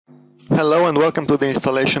Hello and welcome to the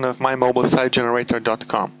installation of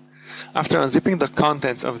mymobilesitegenerator.com. After unzipping the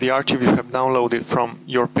contents of the archive you have downloaded from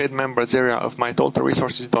your paid members area of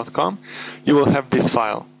mytotalresources.com, you will have this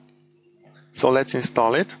file. So let's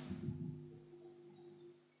install it.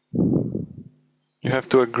 You have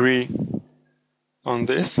to agree on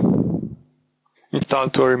this. Install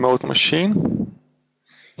to a remote machine.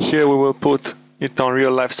 Here we will put it on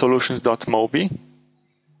reallifesolutions.mobi.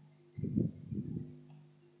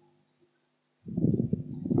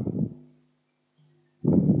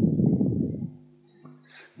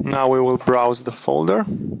 Now we will browse the folder.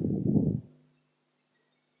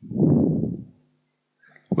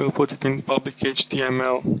 We'll put it in public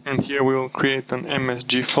HTML and here we will create an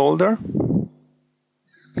MSG folder.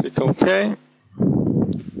 Click OK.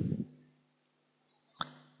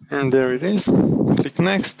 And there it is. Click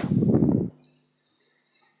Next.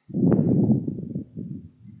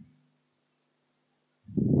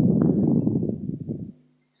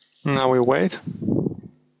 Now we wait.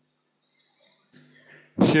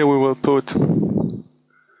 Here we will put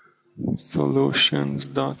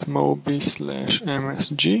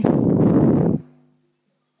solutions.mobi/msg,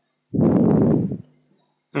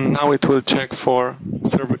 and now it will check for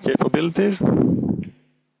server capabilities.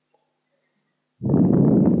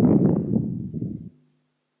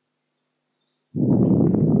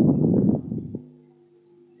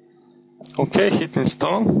 Okay, hit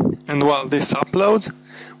install, and while this uploads,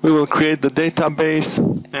 we will create the database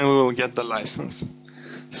and we will get the license.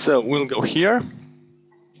 So we'll go here.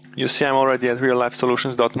 You see I'm already at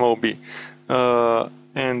reallifesolutions.mobi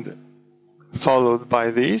and followed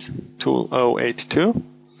by these 2082.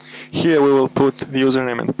 Here we will put the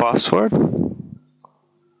username and password.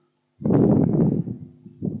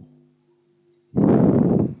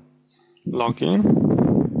 Login.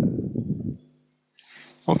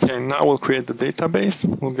 Okay, now we'll create the database.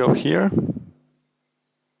 We'll go here.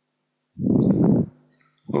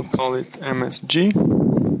 We'll call it MSG.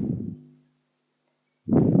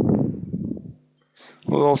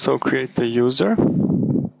 We'll also create the user,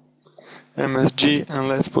 MSG, and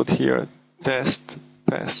let's put here test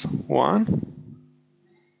pass1.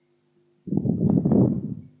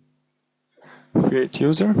 Create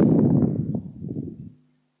user.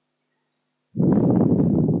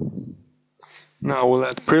 Now we'll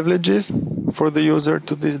add privileges for the user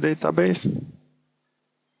to this database.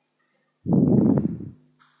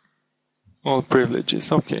 All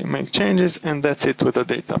privileges. Okay, make changes, and that's it with the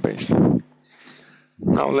database.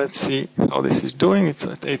 Now let's see how this is doing. It's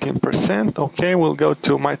at 18%. Okay, we'll go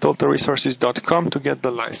to mytotalresources.com to get the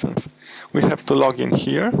license. We have to log in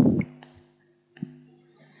here.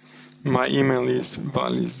 My email is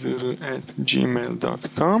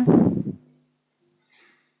valizuru@gmail.com.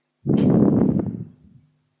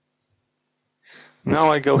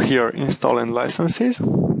 Now I go here, install and licenses,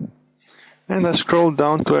 and I scroll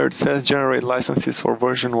down to where it says generate licenses for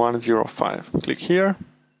version 1.05. Click here.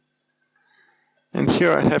 And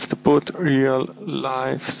here I have to put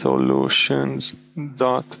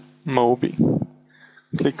reallifesolutions.mobi.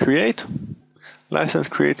 Click create. License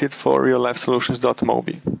created for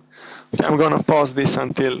reallifesolutions.mobi. Okay, I'm gonna pause this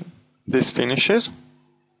until this finishes.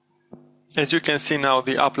 As you can see now,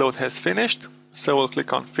 the upload has finished. So we'll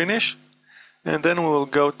click on finish. And then we will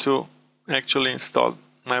go to actually install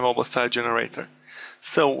my mobile site generator.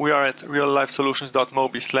 So we are at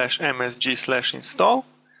reallifesolutions.mobi/msg/install.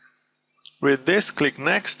 With this, click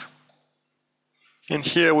Next, and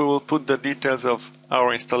here we will put the details of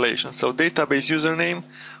our installation. So database username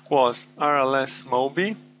was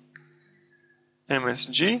rls-mobi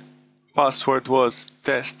msg, password was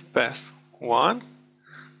testpass1,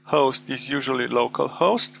 host is usually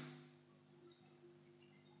localhost.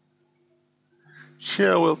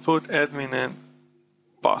 Here we'll put admin and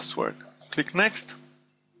password. Click Next.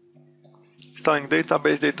 Installing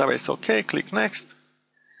database OK, click Next.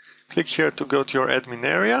 Click here to go to your admin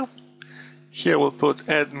area. Here we'll put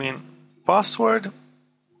admin password.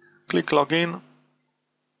 Click login.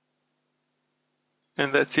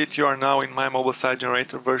 And that's it. You are now in my mobile site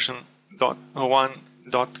generator version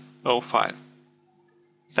 1.05.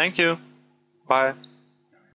 Thank you. Bye.